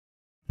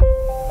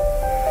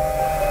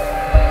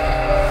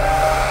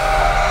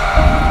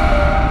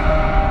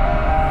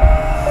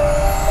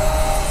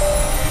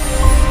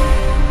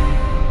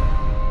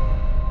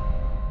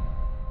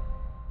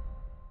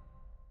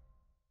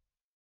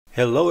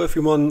Hello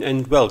everyone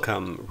and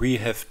welcome. We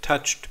have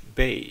touched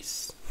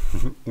base,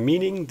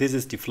 meaning this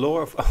is the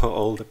floor of our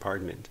old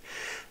apartment.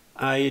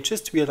 I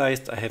just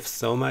realized I have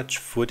so much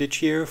footage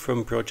here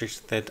from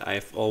projects that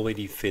I've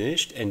already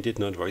finished and did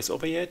not voice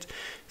over yet,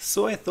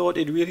 so I thought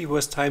it really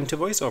was time to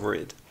voice over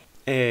it.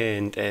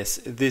 And as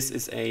this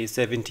is a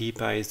 70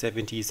 by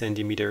 70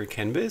 centimeter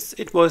canvas,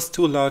 it was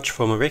too large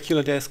for my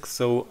regular desk,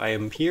 so I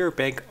am here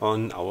back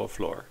on our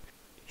floor.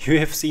 You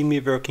have seen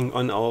me working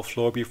on our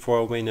floor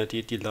before when I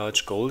did the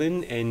large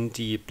golden and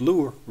the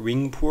blue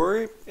ring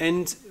pour,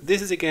 and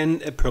this is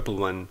again a purple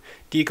one.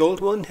 The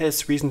gold one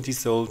has recently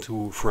sold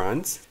to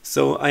France,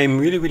 so I'm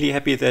really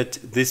happy that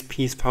this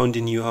piece found a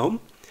new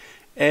home.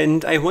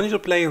 And I wanted to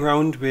play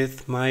around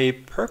with my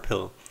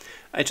purple.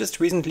 I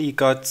just recently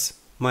got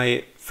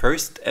my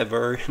first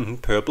ever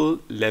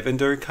purple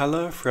lavender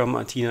color from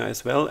Artina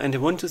as well, and I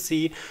want to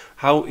see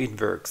how it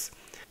works.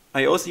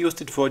 I also used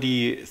it for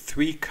the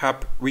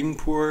 3-cup ring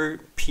pour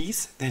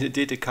piece that I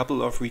did a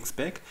couple of weeks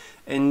back,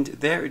 and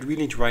there it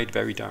really dried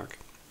very dark.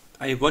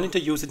 I wanted to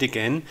use it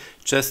again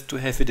just to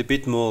have it a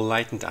bit more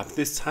lightened up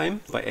this time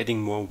by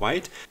adding more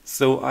white,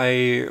 so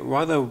I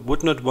rather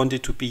would not want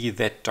it to be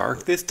that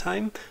dark this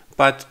time,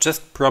 but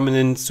just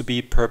prominent to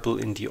be purple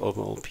in the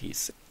overall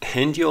piece.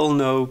 And you all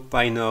know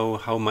by now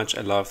how much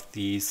I love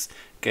these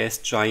gas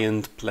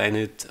giant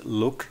planet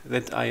look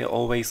that I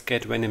always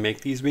get when I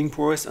make these ring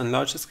pours on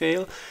larger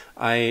scale.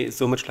 I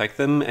so much like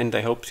them, and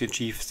I hope to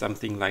achieve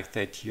something like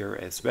that here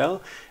as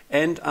well.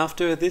 And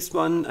after this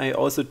one I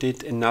also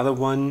did another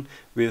one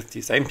with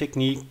the same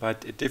technique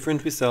but a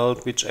different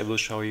result, which I will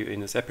show you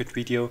in a separate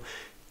video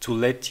to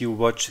let you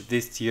watch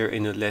this here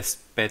in a less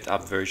sped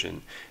up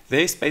version. There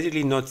is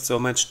basically not so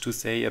much to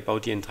say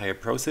about the entire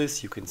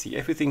process. You can see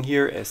everything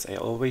here as I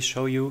always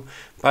show you,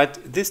 but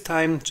this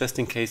time, just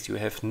in case you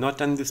have not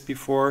done this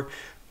before,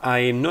 I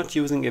am not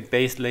using a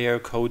base layer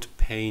coat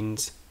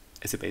paint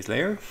as a base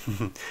layer.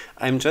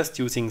 I'm just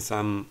using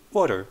some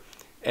water.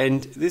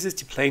 And this is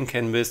the plain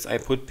canvas. I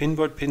put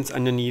pinboard pins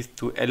underneath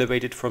to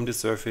elevate it from the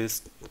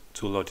surface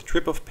to allow the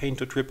drip of paint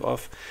to drip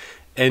off.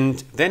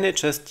 And then I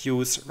just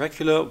use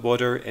regular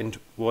water and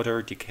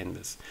water the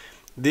canvas.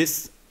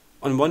 This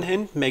on one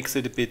hand makes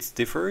it a bit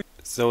stiffer,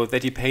 so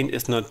that the paint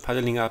is not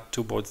puddling up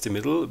towards the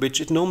middle,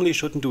 which it normally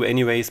shouldn't do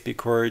anyways,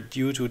 because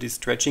due to the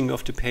stretching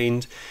of the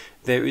paint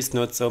there is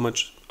not so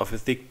much of a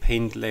thick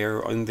paint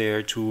layer on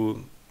there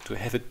to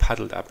have it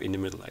puddled up in the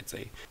middle, I'd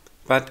say.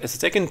 But as a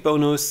second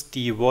bonus,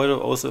 the water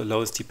also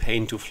allows the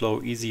paint to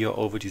flow easier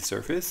over the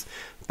surface,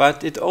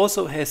 but it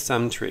also has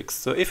some tricks.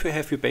 So if you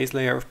have your base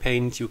layer of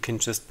paint, you can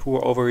just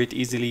pour over it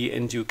easily,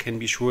 and you can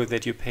be sure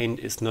that your paint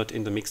is not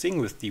intermixing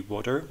with the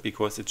water,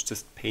 because it's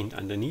just paint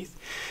underneath.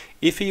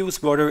 If you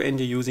use water and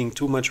you're using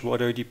too much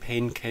water, the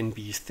paint can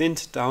be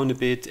thinned down a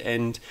bit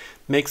and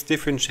makes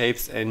different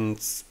shapes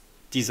and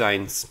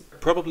designs,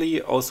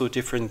 probably also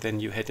different than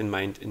you had in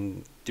mind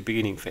in the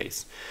beginning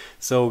phase.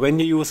 So when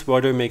you use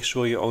water, make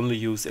sure you only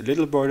use a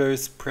little water,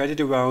 spread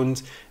it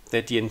around,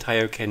 that the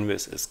entire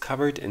canvas is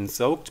covered and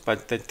soaked,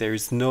 but that there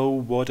is no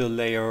water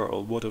layer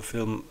or water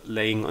film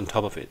laying on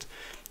top of it.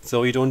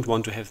 So you don't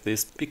want to have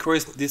this,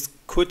 because this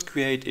could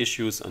create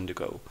issues on the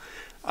go.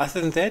 Other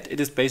than that, it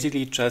is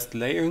basically just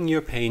layering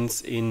your paints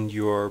in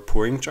your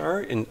pouring jar,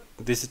 and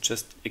this is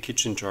just a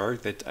kitchen jar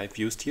that I've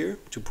used here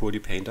to pour the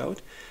paint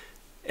out.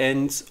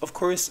 And of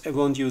course I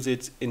won't use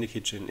it in the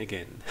kitchen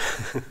again.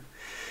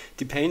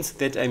 The paints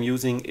that I'm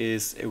using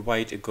is a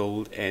white, a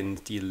gold and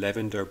the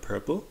lavender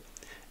purple,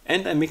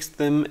 and I mixed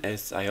them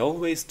as I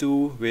always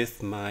do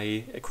with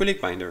my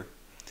acrylic binder,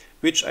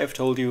 which I've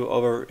told you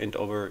over and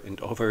over and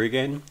over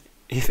again.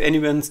 If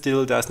anyone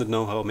still does not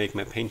know how I make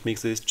my paint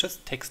mixes,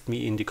 just text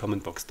me in the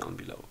comment box down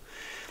below.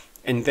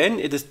 And then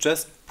it is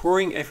just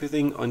pouring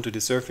everything onto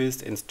the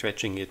surface and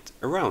stretching it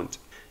around.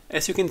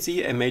 As you can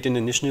see, I made an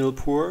initial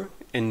pour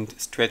and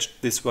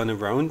stretched this one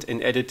around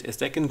and added a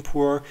second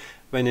pour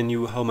when I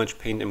knew how much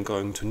paint I'm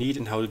going to need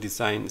and how the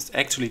design is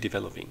actually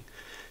developing.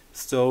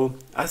 So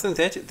other than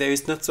that, there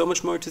is not so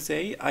much more to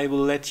say. I will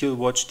let you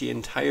watch the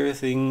entire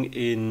thing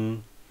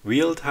in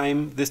real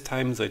time this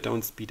time, so I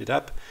don't speed it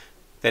up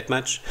that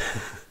much.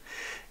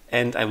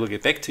 And I will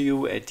get back to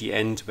you at the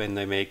end when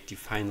I make the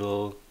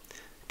final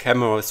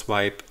camera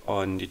swipe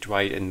on the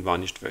dried and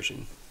varnished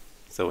version.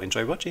 So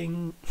enjoy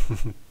watching!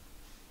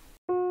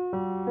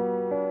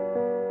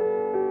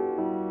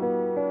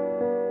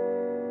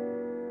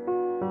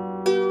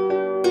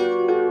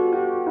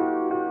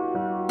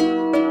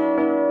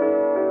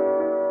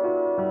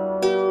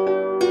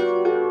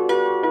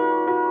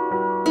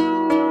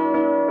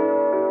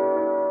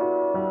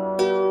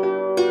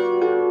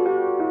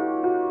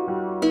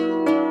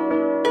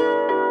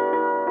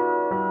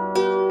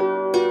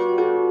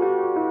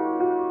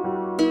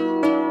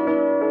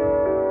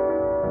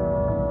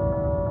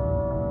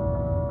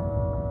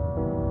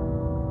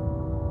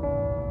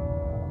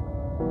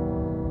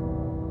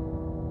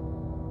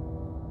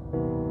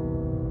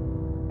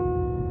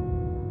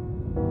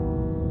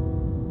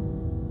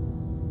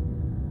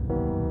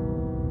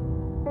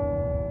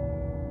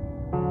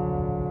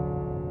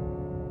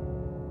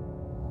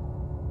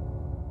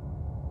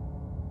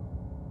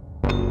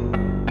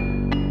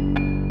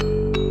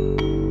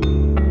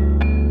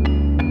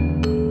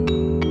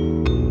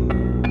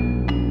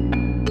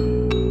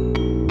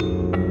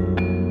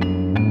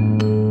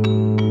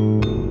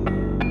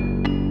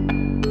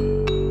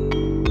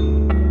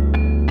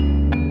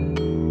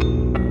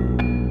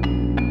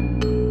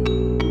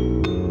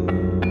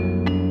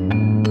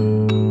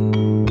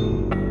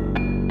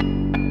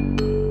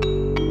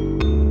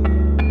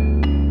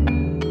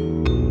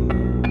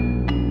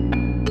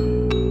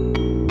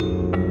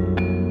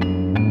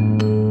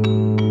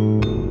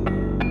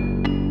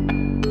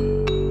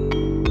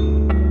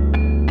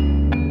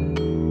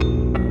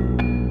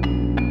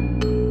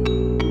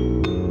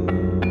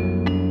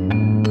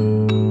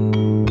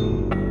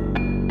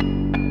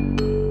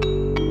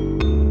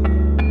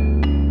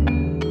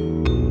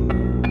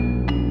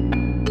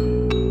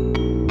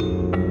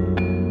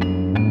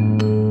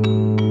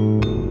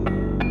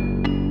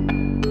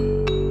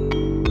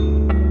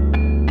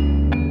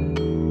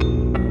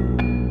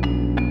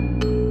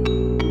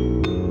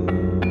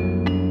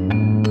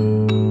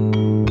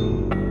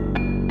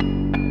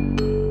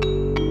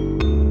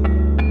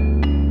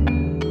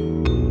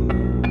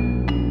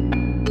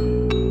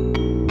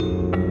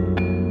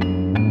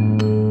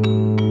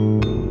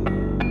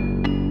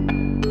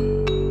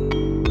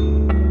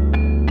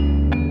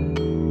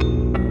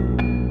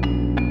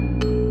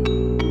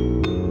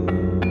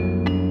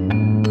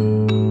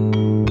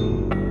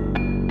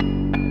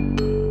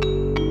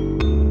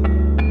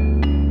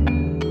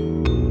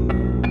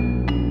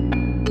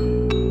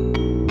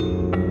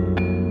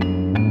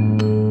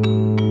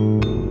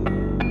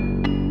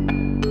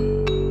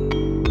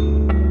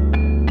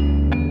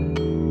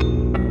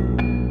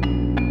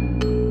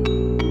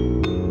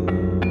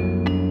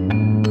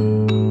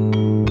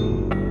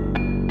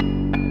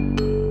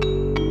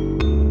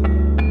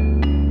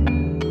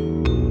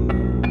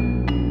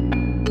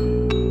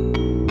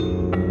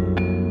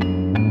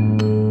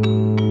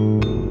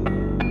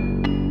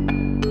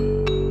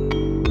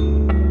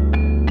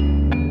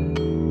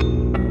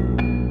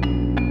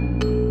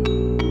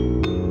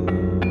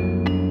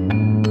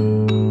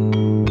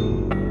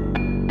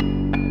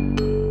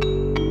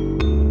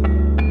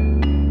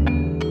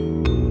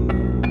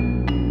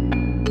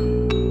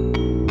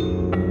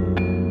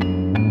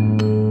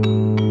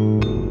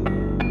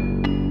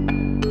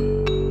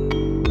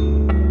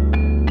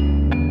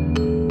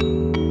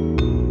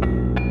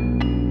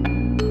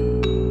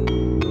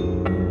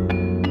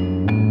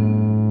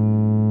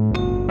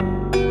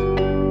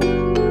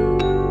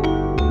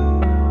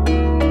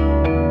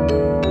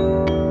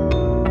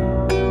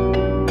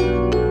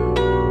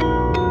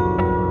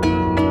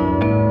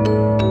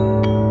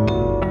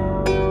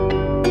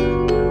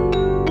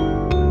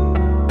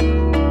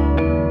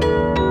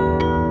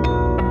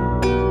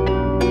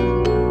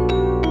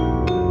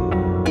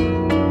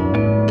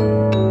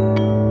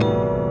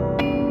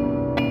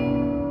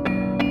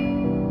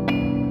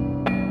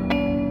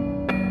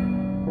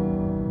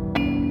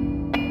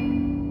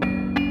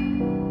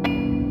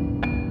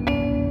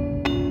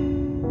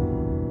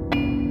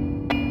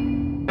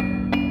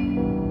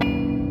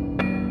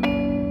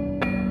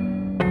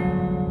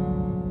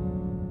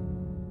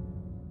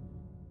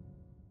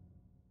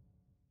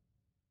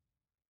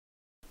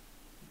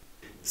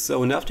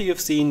 So and after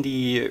you've seen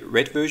the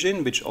red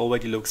version, which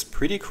already looks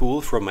pretty cool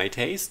from my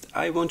taste,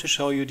 I want to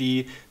show you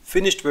the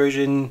finished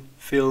version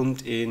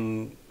filmed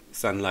in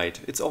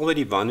sunlight. It's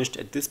already varnished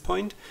at this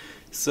point,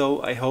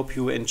 so I hope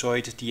you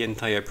enjoyed the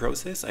entire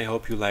process. I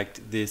hope you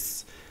liked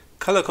this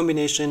color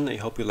combination. I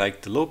hope you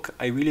liked the look.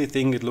 I really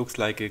think it looks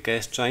like a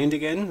gas giant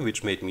again,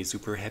 which made me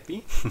super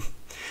happy.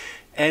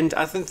 And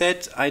other than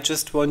that, I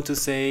just want to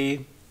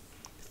say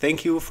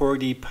thank you for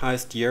the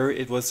past year.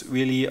 It was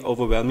really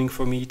overwhelming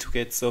for me to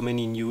get so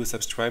many new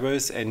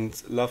subscribers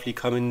and lovely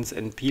comments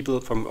and people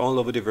from all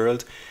over the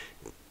world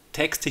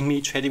texting me,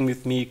 chatting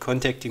with me,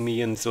 contacting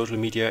me on social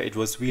media. It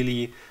was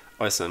really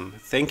awesome.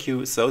 Thank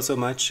you so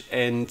much.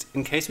 And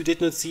in case we did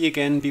not see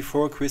again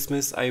before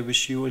Christmas, I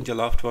wish you and your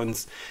loved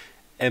ones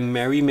a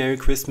Merry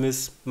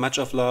Christmas, much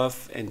of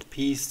love and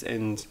peace,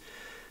 and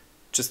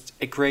just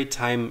a great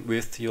time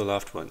with your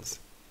loved ones.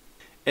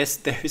 As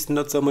there is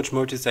not so much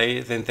more to say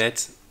than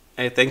that,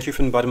 I thank you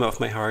from the bottom of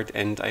my heart,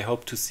 and I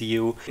hope to see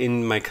you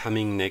in my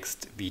coming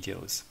next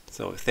videos.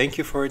 So thank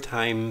you for your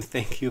time,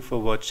 thank you for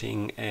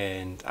watching,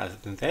 and other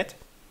than that,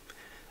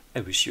 I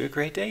wish you a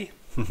great day.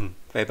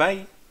 Bye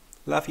bye,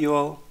 love you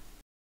all.